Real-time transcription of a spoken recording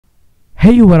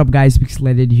Hey, what up guys,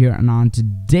 Pixelated here, and on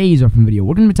today's Warframe video,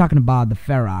 we're going to be talking about the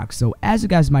Ferrox. So as you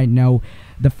guys might know,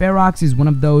 the Ferrox is one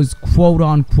of those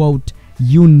quote-unquote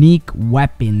unique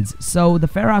weapons. So the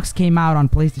Ferrox came out on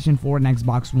PlayStation 4 and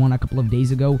Xbox One a couple of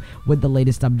days ago with the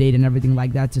latest update and everything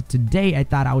like that. So today I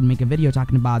thought I would make a video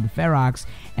talking about the Ferrox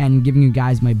and giving you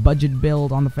guys my budget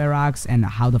build on the Ferrox and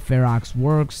how the Ferrox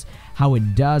works, how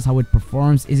it does, how it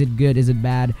performs, is it good, is it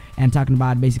bad, and talking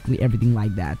about basically everything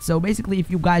like that. So basically, if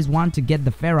you guys want to get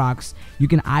the Ferrox, you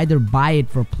can either buy it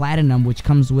for platinum, which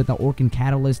comes with a Orkin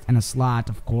catalyst and a slot,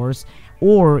 of course,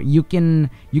 or you can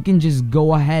just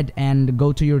go ahead and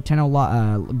go to your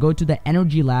go to the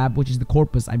energy lab, which is the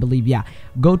corpus, I believe. Yeah,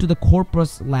 go to the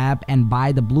corpus lab and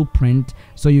buy the blueprint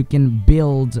so you can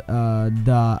build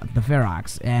the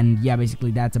Ferrox. And yeah,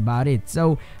 basically that's about it.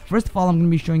 So first of all, I'm gonna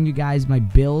be showing you guys my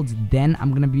build. Then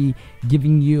I'm gonna be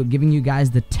giving you guys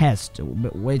the test,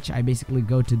 which I basically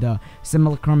go to the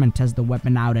simulacrum and test the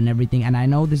weapon out and everything. And I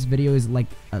know this video is like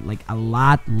a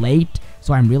lot late,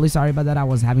 so I'm really sorry about that. I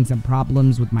was having some problems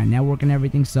with my network and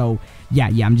everything. So yeah,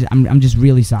 I'm just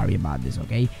really sorry about this,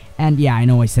 okay? And yeah, I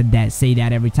know I say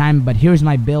that every time, but here's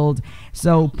my build.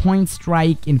 So point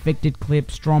strike, infected clip,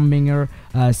 Strombinger,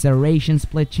 serration,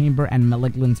 split chamber, and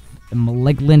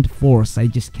malignant force. I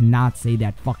just cannot say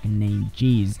that fucking name,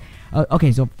 jeez.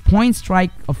 Okay, so point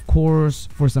strike, of course,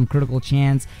 for some critical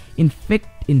chance. Infected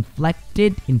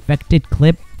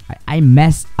clip. I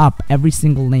mess up every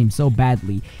single name so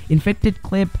badly. Infected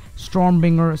clip,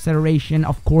 Strombinger, serration.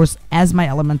 Of course, as my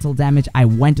elemental damage, I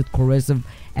went with corrosive.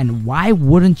 And why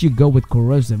wouldn't you go with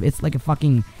corrosive? It's like a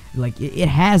fucking, like, it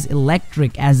has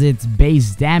electric as its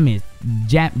base damage.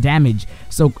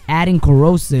 So adding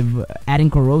corrosive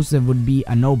would be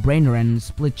a no-brainer, and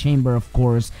split chamber, of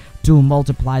course, to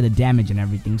multiply the damage and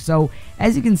everything. So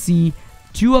as you can see,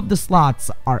 2 of the slots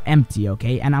are empty,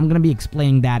 okay, and I'm gonna be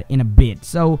explaining that in a bit.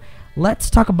 So let's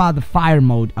talk about the fire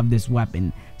mode of this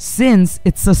weapon. Since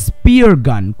it's a spear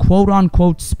gun,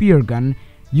 quote-unquote spear gun,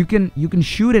 you can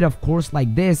shoot it, of course,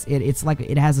 like this. It's like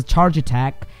it has a charge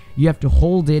attack. You have to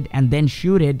hold it and then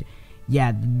shoot it.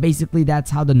 Yeah, basically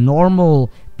that's how the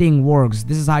normal thing works.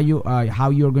 This is how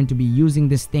you're going to be using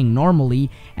this thing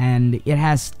normally, and it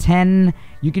has 10.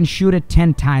 You can shoot it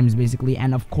 10 times basically,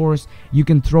 and of course you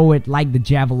can throw it like the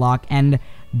Javelock. And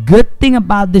good thing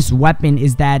about this weapon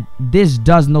is that this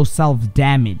does no self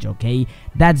damage, okay?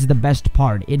 That's the best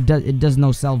part. It does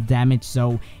no self damage,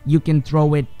 so you can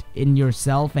throw it in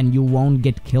yourself and you won't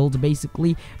get killed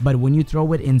basically. But when you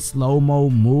throw it in slow-mo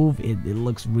move, it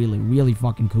looks really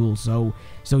fucking cool. So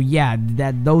yeah,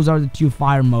 those are the 2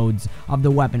 fire modes of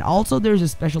the weapon. Also, there's a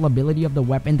special ability of the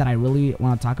weapon that I really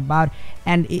want to talk about,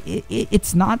 and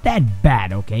it's not that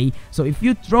bad, okay? So if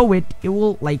you throw it, it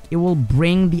will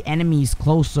bring the enemies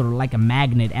closer like a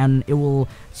magnet, and it will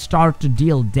start to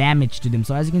deal damage to them.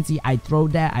 So as you can see, I throw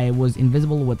that. I was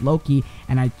invisible with Loki,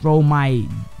 and I throw my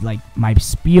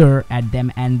spear at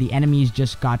them, and the enemies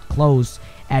just got close,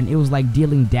 and it was like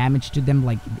dealing damage to them,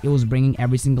 like it was bringing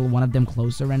every single one of them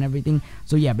closer and everything.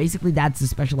 So yeah, basically that's the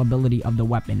special ability of the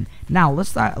weapon. Now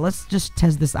let's just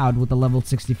test this out with the level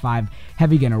 65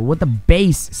 heavy gunner with the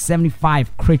base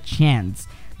 75 crit chance.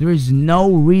 There is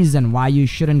no reason why you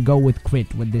shouldn't go with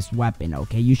crit with this weapon,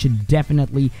 okay? You should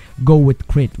definitely go with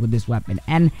crit with this weapon.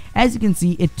 And as you can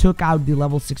see, it took out the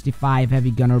level 65 heavy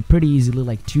gunner pretty easily,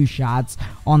 like 2 shots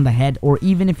on the head. Or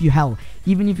even if you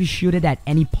shoot it at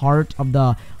any part of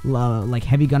the like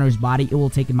heavy gunner's body, it will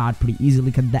take him out pretty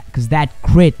easily, because that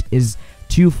crit is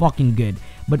too fucking good.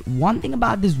 But one thing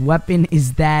about this weapon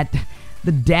is that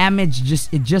the damage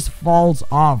just falls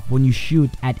off when you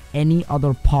shoot at any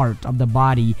other part of the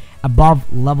body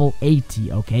above level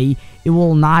 80, okay? It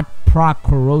will not proc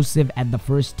corrosive at the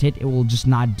first hit. It will just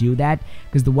not do that,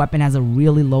 because the weapon has a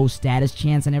really low status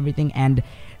chance and everything, and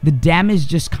the damage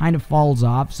just kind of falls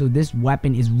off. So this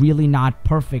weapon is really not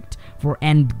perfect for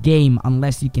end game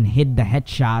unless you can hit the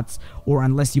headshots, or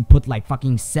unless you put like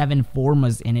fucking 7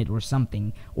 formas in it or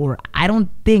something. Or I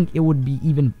don't think it would be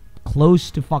even close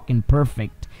to fucking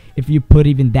perfect if you put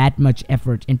even that much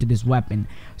effort into this weapon.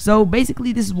 So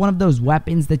basically, this is one of those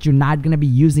weapons that you're not gonna be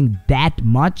using that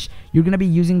much. You're gonna be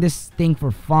using this thing for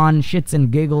fun, shits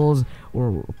and giggles,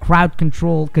 or crowd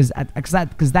control, because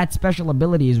that special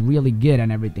ability is really good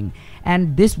and everything.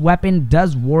 And this weapon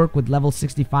does work with level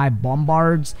 65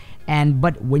 bombards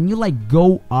but when you like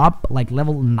go up like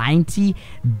level 90,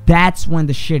 that's when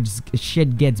the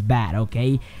shit gets bad.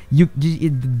 Okay, the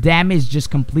damage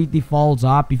just completely falls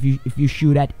off if you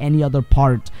shoot at any other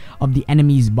part of the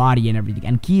enemy's body and everything.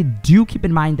 And do keep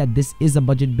in mind that this is a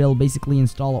budget build. Basically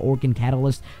install an Orkin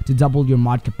Catalyst to double your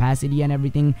mod capacity and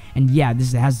everything. And yeah,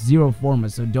 this has 0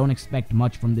 formas, so don't expect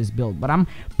much from this build, but I'm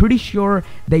pretty sure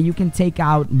that you can take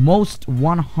out most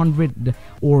 100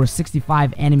 or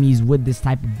 65 enemies with this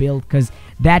type of build, because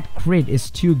that crit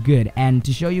is too good. And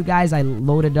to show you guys, I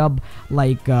loaded up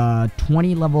like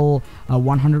 20 level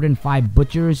 105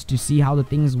 butchers to see how the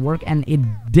things work, and it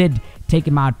did take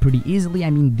him out pretty easily. I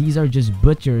mean, these are just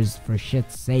butchers, for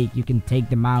shit's sake. You can take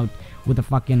them out with a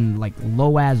fucking like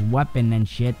low ass weapon and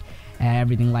shit,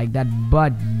 everything like that.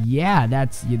 But yeah,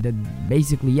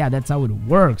 basically that's how it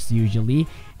works usually.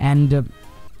 And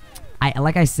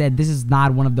like I said, this is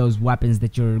not one of those weapons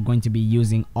that you're going to be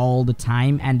using all the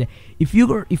time. And if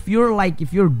you're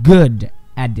good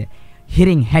at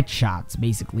hitting headshots,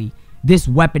 basically, this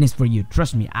weapon is for you.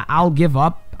 Trust me, I'll give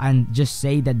up and just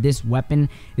say that this weapon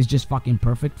is just fucking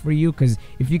perfect for you, because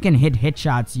if you can hit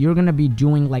headshots, you're gonna be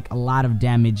doing like a lot of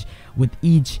damage with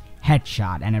each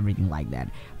headshot and everything like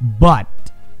that. But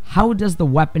how does the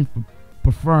weapon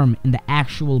perform in the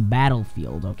actual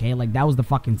battlefield? Okay, like that was the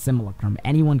fucking simulacrum.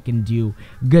 Anyone can do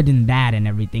good in that and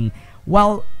everything.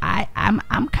 Well,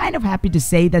 I'm kind of happy to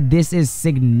say that this is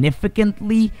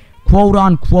significantly, quote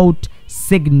unquote,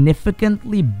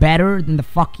 significantly better than the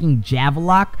fucking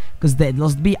Javelock. Because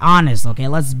let's be honest, okay,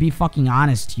 let's be fucking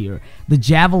honest here. The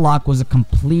Javelock was a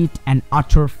complete and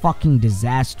utter fucking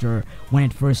disaster when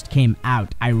it first came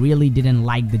out. I really didn't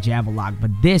like the Javelock,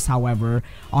 but this, however,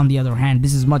 on the other hand,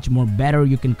 this is much more better.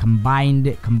 You can combine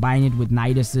it with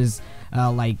Nidus's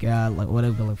what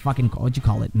you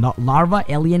call it, larva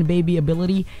alien baby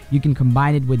ability. You can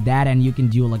combine it with that, and you can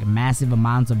do like massive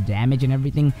amounts of damage and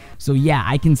everything. So yeah,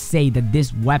 I can say that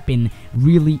this weapon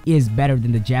really is better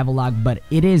than the Javelock, but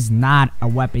it is not a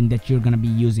weapon that you're gonna be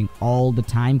using all the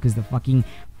time, because the fucking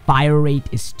fire rate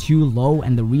is too low,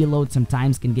 and the reload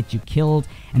sometimes can get you killed.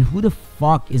 And who the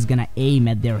fuck is gonna aim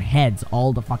at their heads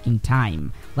all the fucking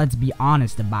time? Let's be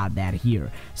honest about that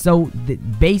here. So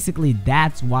basically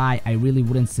that's why I really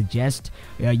wouldn't suggest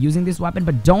using this weapon.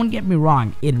 But don't get me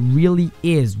wrong, it really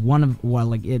is one of, well,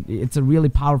 like it's a really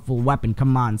powerful weapon.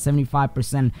 Come on,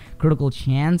 75% critical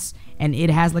chance, and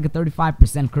it has like a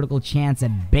 35% critical chance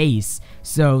at base.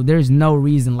 So there's no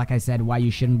reason, like I said, why you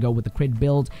shouldn't go with the crit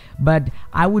build. But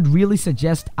I would really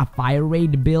suggest a fire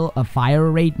rate build, a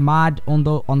fire rate mod on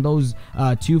those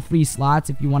 2 free slots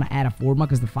if you want to add a forma,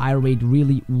 because the fire rate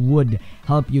really would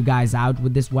help you guys out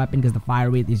with this weapon, because the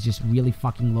fire rate is just really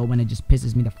fucking low, and it just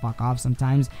pisses me the fuck off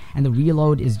sometimes. And the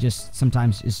reload is just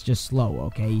sometimes it's just slow,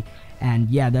 okay? And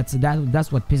yeah, that's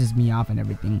what pisses me off and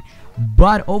everything.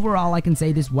 But overall, I can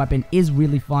say this weapon is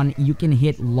really fun. You can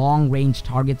hit long range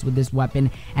targets with this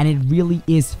weapon, and it really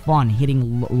is fun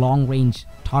hitting long range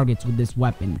targets with this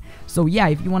weapon. So yeah,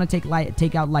 if you want to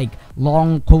take out like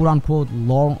long, quote unquote,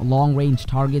 long range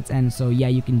targets, and so yeah,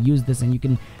 you can use this, and you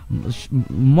can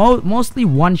mostly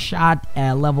one shot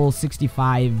level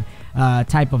 65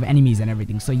 type of enemies and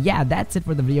everything. So yeah, that's it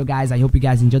for the video, guys. I hope you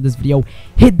guys enjoyed this video.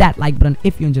 Hit that like button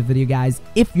if you enjoyed the video, guys.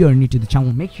 If you're new to the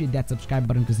channel, make sure you hit that subscribe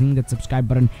button, because hitting that subscribe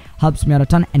button helps me out a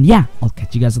ton. And yeah, I'll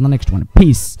catch you guys on the next one.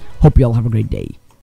 Peace. Hope you all have a great day.